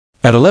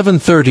At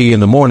 11:30 in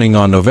the morning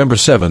on November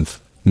 7,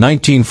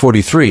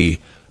 1943,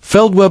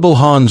 Feldwebel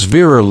Hans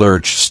Vera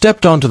Lurch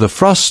stepped onto the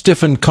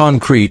frost-stiffened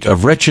concrete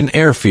of Wretchin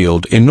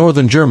airfield in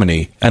northern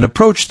Germany and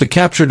approached the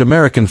captured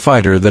American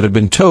fighter that had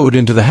been towed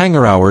into the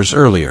hangar hours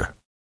earlier.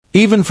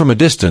 Even from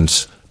a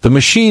distance, the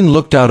machine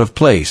looked out of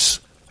place,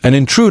 an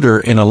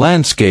intruder in a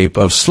landscape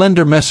of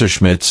slender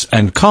Messerschmitts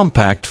and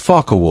compact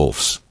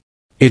Focke-Wulfs.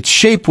 Its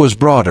shape was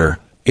broader,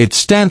 its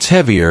stance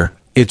heavier,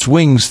 its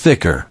wings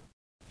thicker.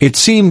 It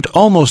seemed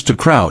almost to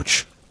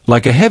crouch,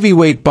 like a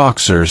heavyweight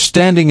boxer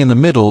standing in the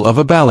middle of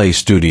a ballet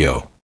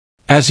studio.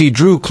 As he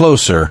drew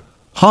closer,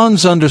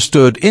 Hans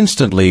understood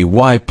instantly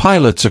why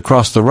pilots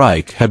across the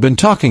Reich had been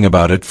talking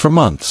about it for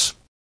months.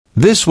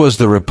 This was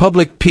the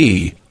Republic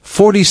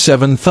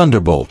P-47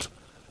 Thunderbolt,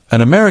 an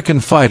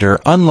American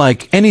fighter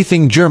unlike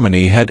anything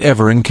Germany had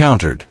ever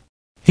encountered.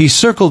 He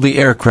circled the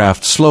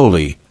aircraft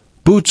slowly,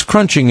 boots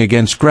crunching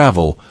against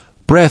gravel,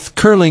 breath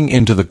curling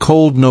into the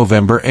cold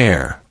November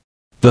air.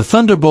 The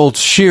Thunderbolt's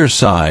sheer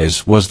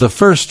size was the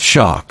first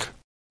shock.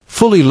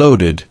 Fully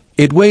loaded,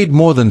 it weighed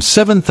more than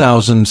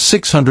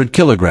 7,600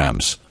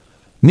 kilograms,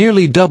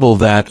 nearly double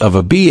that of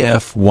a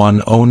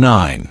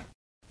Bf-109.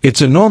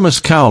 Its enormous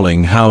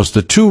cowling housed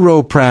the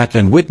two-row Pratt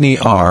 & Whitney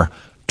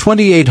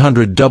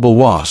R-2800 Double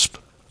Wasp,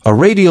 a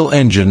radial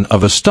engine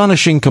of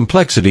astonishing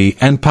complexity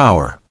and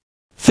power.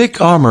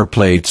 Thick armor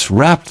plates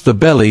wrapped the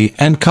belly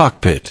and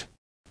cockpit.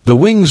 The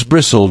wings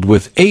bristled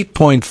with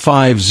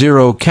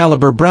 8.50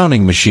 caliber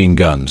Browning machine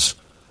guns,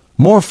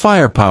 more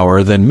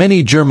firepower than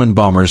many German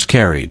bombers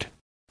carried.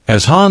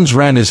 As Hans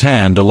ran his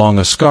hand along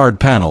a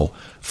scarred panel,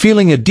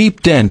 feeling a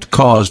deep dent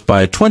caused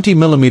by a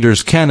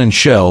 20mm cannon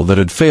shell that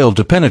had failed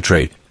to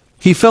penetrate,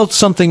 he felt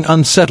something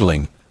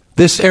unsettling.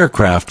 This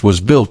aircraft was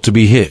built to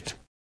be hit.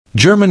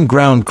 German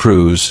ground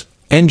crews,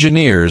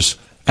 engineers,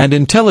 and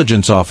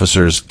intelligence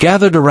officers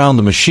gathered around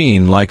the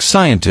machine like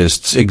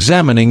scientists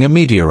examining a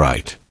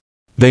meteorite.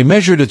 They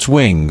measured its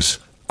wings,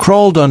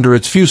 crawled under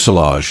its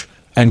fuselage,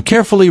 and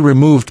carefully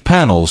removed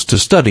panels to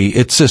study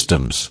its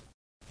systems.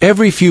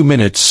 Every few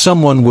minutes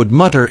someone would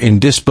mutter in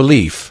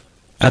disbelief,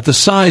 at the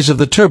size of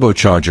the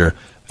turbocharger,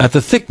 at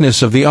the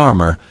thickness of the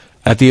armor,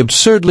 at the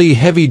absurdly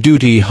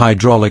heavy-duty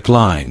hydraulic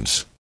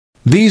lines.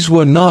 These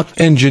were not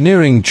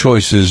engineering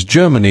choices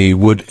Germany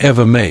would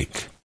ever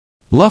make.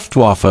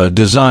 Luftwaffe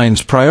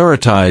designs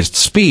prioritized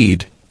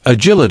speed,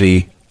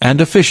 agility,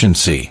 and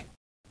efficiency.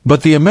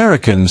 But the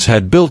Americans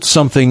had built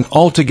something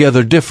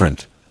altogether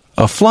different,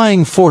 a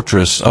flying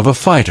fortress of a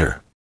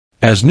fighter.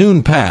 As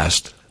noon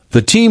passed,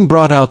 the team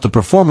brought out the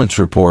performance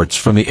reports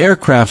from the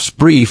aircraft's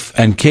brief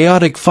and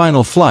chaotic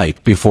final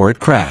flight before it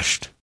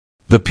crashed.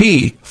 The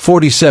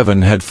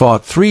P-47 had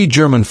fought 3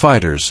 German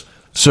fighters,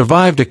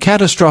 survived a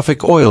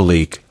catastrophic oil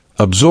leak,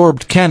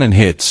 absorbed cannon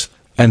hits,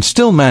 and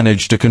still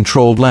managed a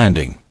controlled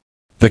landing.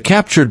 The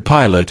captured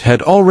pilot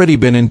had already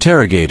been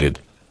interrogated,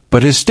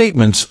 but his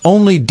statements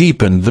only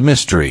deepened the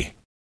mystery.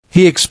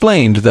 He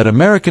explained that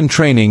American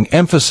training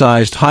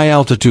emphasized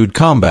high-altitude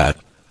combat,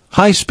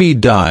 high-speed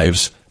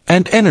dives,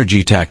 and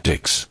energy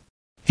tactics.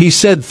 He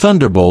said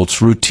Thunderbolts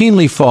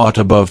routinely fought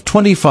above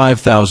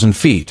 25,000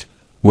 feet,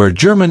 where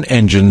German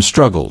engines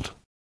struggled.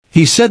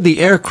 He said the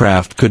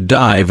aircraft could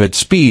dive at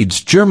speeds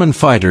German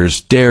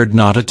fighters dared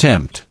not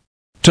attempt.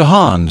 To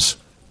Hans,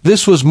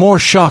 this was more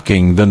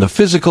shocking than the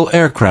physical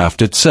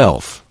aircraft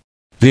itself.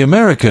 The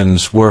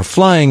Americans were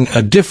flying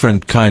a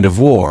different kind of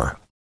war.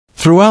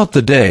 Throughout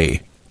the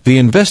day, the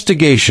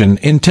investigation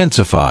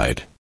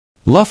intensified.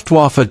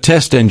 Luftwaffe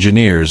test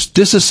engineers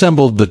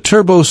disassembled the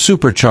turbo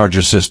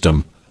supercharger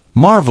system,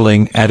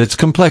 marveling at its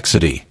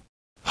complexity.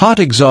 Hot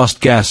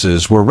exhaust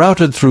gases were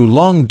routed through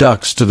long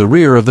ducts to the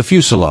rear of the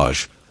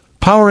fuselage,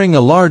 powering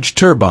a large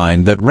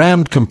turbine that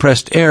rammed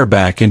compressed air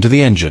back into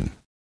the engine.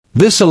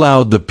 This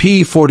allowed the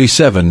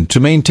P-47 to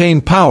maintain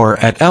power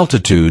at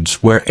altitudes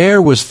where air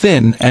was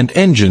thin and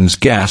engines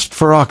gasped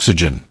for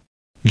oxygen.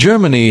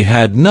 Germany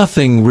had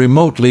nothing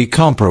remotely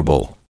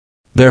comparable.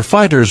 Their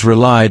fighters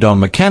relied on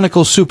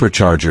mechanical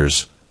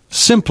superchargers,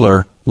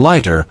 simpler,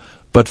 lighter,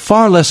 but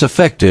far less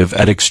effective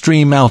at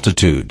extreme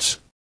altitudes.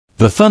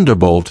 The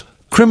Thunderbolt,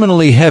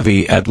 criminally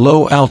heavy at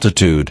low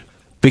altitude,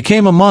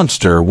 became a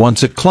monster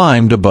once it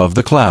climbed above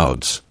the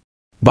clouds.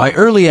 By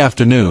early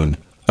afternoon,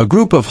 a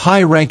group of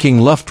high-ranking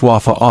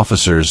Luftwaffe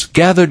officers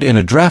gathered in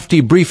a drafty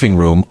briefing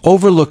room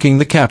overlooking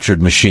the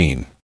captured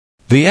machine.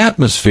 The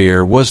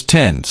atmosphere was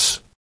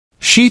tense.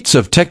 Sheets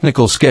of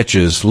technical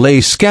sketches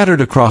lay scattered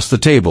across the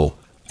table,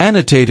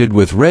 annotated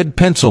with red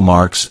pencil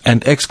marks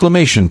and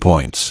exclamation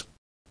points.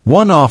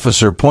 One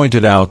officer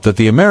pointed out that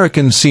the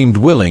Americans seemed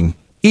willing,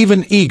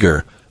 even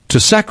eager, to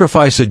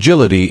sacrifice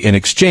agility in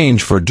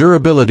exchange for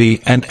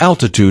durability and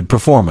altitude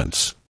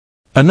performance.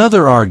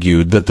 Another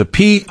argued that the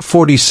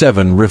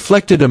P-47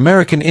 reflected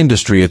American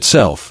industry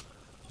itself,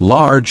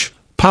 large,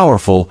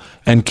 powerful,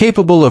 and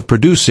capable of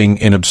producing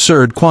in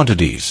absurd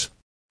quantities.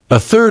 A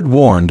third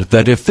warned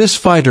that if this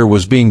fighter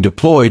was being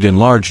deployed in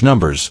large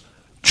numbers,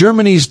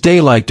 Germany's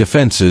daylight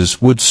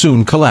defenses would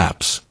soon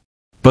collapse.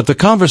 But the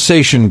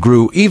conversation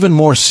grew even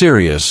more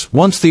serious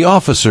once the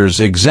officers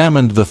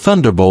examined the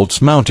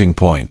Thunderbolt's mounting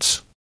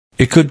points.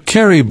 It could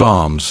carry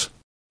bombs.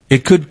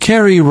 It could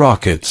carry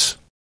rockets.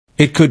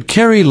 It could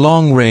carry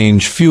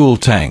long-range fuel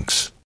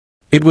tanks.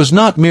 It was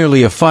not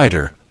merely a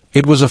fighter,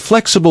 it was a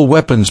flexible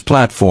weapons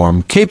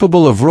platform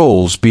capable of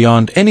roles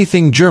beyond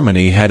anything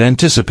Germany had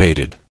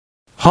anticipated.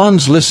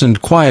 Hans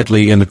listened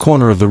quietly in the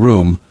corner of the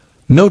room,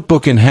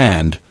 notebook in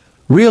hand,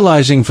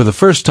 realizing for the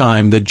first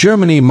time that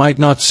Germany might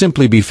not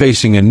simply be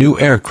facing a new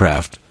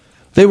aircraft,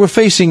 they were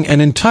facing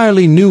an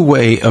entirely new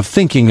way of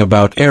thinking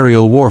about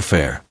aerial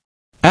warfare.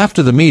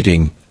 After the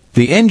meeting,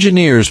 the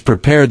engineers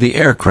prepared the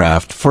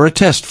aircraft for a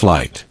test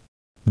flight.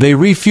 They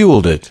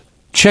refueled it,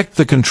 checked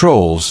the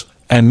controls,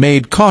 and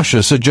made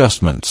cautious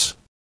adjustments.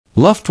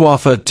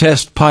 Luftwaffe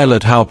test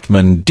pilot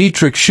Hauptmann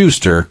Dietrich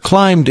Schuster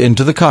climbed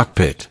into the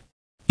cockpit.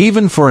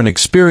 Even for an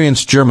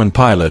experienced German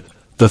pilot,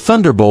 the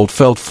Thunderbolt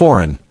felt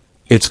foreign,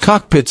 its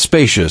cockpit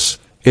spacious,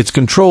 its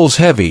controls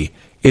heavy,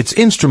 its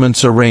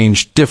instruments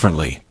arranged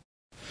differently.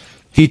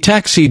 He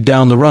taxied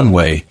down the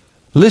runway,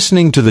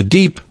 listening to the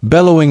deep,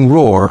 bellowing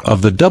roar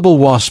of the double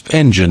Wasp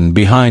engine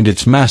behind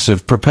its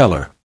massive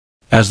propeller.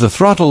 As the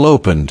throttle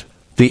opened,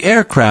 the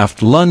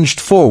aircraft lunged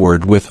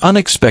forward with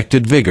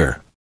unexpected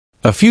vigor.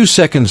 A few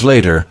seconds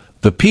later,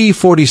 the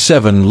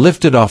P-47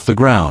 lifted off the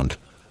ground,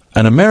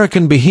 an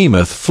American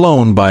behemoth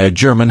flown by a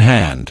German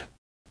hand.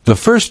 The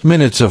first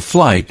minutes of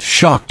flight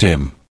shocked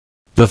him.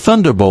 The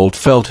Thunderbolt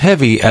felt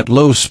heavy at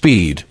low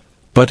speed,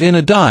 but in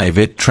a dive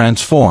it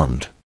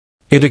transformed.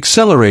 It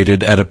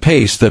accelerated at a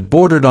pace that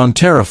bordered on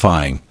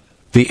terrifying,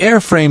 the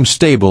airframe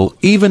stable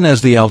even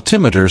as the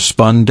altimeter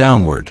spun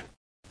downward.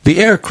 The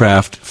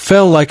aircraft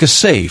fell like a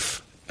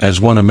safe,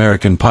 as one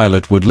American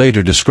pilot would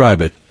later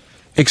describe it,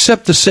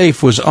 except the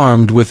safe was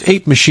armed with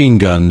 8 machine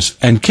guns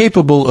and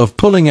capable of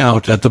pulling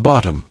out at the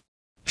bottom.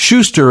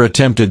 Schuster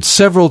attempted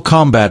several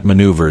combat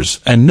maneuvers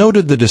and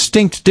noted the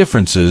distinct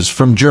differences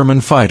from German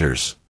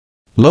fighters.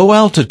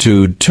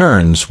 Low-altitude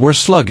turns were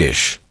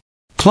sluggish.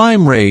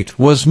 Climb rate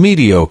was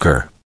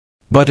mediocre.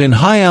 But in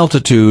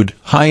high-altitude,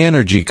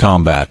 high-energy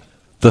combat,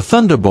 the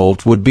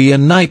Thunderbolt would be a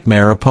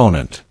nightmare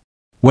opponent.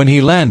 When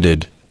he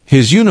landed,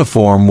 his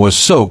uniform was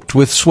soaked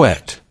with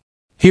sweat.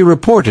 He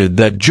reported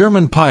that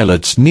German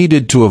pilots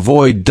needed to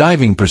avoid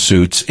diving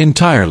pursuits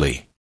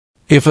entirely.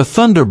 If a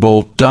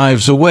Thunderbolt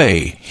dives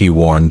away, he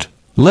warned,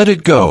 let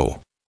it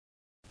go.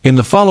 In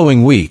the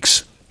following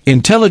weeks,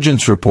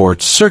 intelligence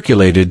reports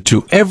circulated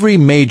to every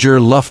major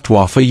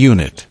Luftwaffe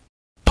unit.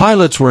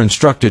 Pilots were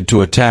instructed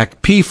to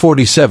attack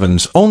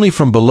P-47s only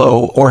from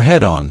below or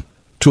head-on,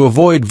 to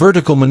avoid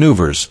vertical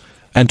maneuvers,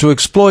 and to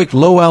exploit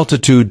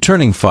low-altitude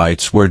turning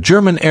fights where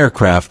German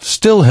aircraft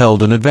still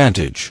held an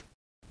advantage.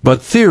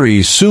 But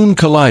theories soon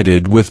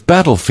collided with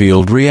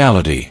battlefield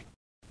reality.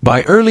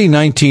 By early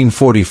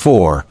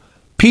 1944,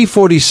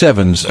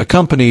 P-47s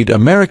accompanied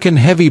American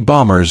heavy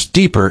bombers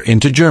deeper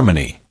into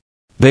Germany.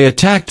 They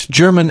attacked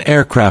German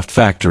aircraft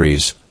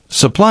factories,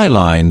 supply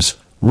lines,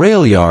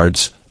 rail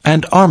yards,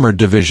 and armored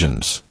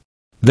divisions.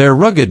 Their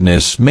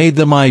ruggedness made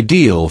them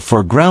ideal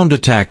for ground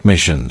attack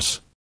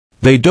missions.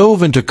 They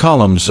dove into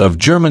columns of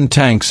German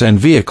tanks and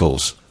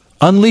vehicles,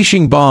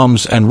 unleashing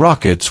bombs and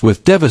rockets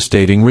with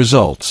devastating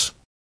results.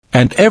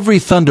 And every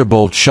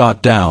Thunderbolt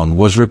shot down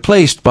was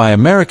replaced by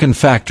American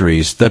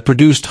factories that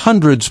produced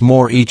hundreds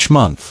more each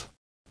month.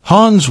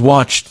 Hans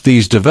watched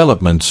these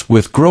developments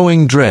with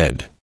growing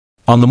dread.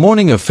 On the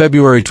morning of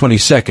February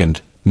 22,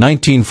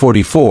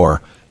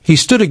 1944, he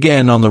stood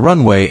again on the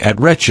runway at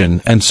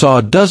Wretchin and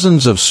saw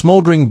dozens of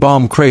smoldering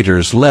bomb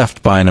craters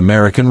left by an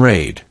American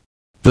raid.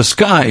 The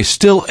sky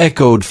still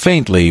echoed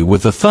faintly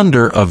with the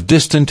thunder of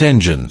distant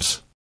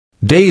engines.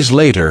 Days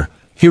later,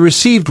 he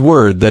received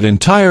word that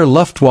entire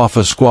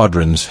Luftwaffe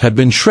squadrons had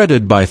been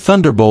shredded by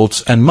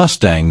Thunderbolts and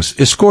Mustangs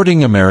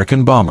escorting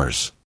American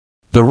bombers.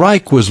 The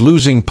Reich was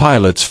losing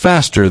pilots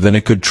faster than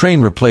it could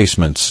train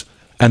replacements,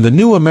 and the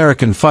new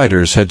American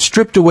fighters had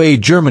stripped away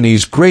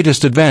Germany's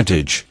greatest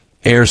advantage,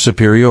 air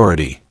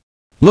superiority.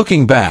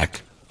 Looking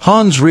back,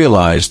 Hans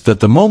realized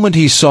that the moment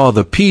he saw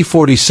the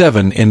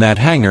P-47 in that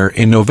hangar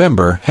in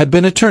November had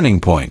been a turning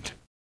point.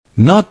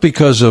 Not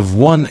because of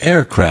one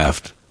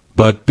aircraft,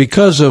 but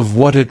because of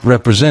what it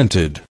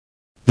represented.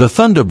 The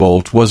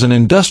Thunderbolt was an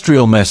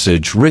industrial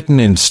message written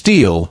in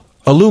steel,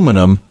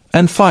 aluminum,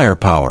 and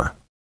firepower.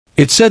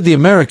 It said the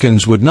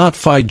Americans would not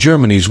fight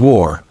Germany's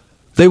war.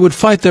 They would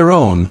fight their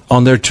own,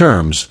 on their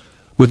terms,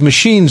 with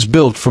machines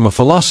built from a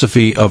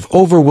philosophy of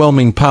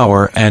overwhelming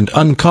power and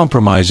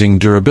uncompromising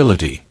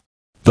durability.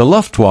 The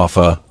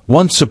Luftwaffe,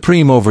 once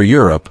supreme over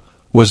Europe,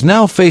 was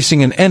now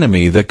facing an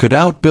enemy that could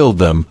outbuild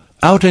them,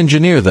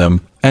 out-engineer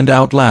them, and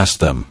outlast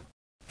them.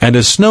 And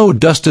as snow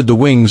dusted the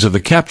wings of the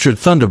captured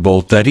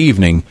Thunderbolt that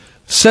evening,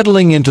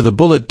 settling into the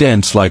bullet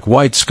dents like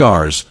white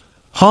scars,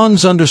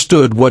 Hans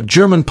understood what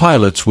German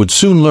pilots would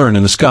soon learn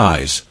in the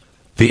skies.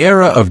 The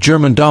era of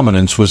German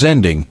dominance was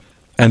ending,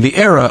 and the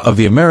era of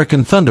the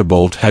American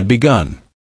Thunderbolt had begun.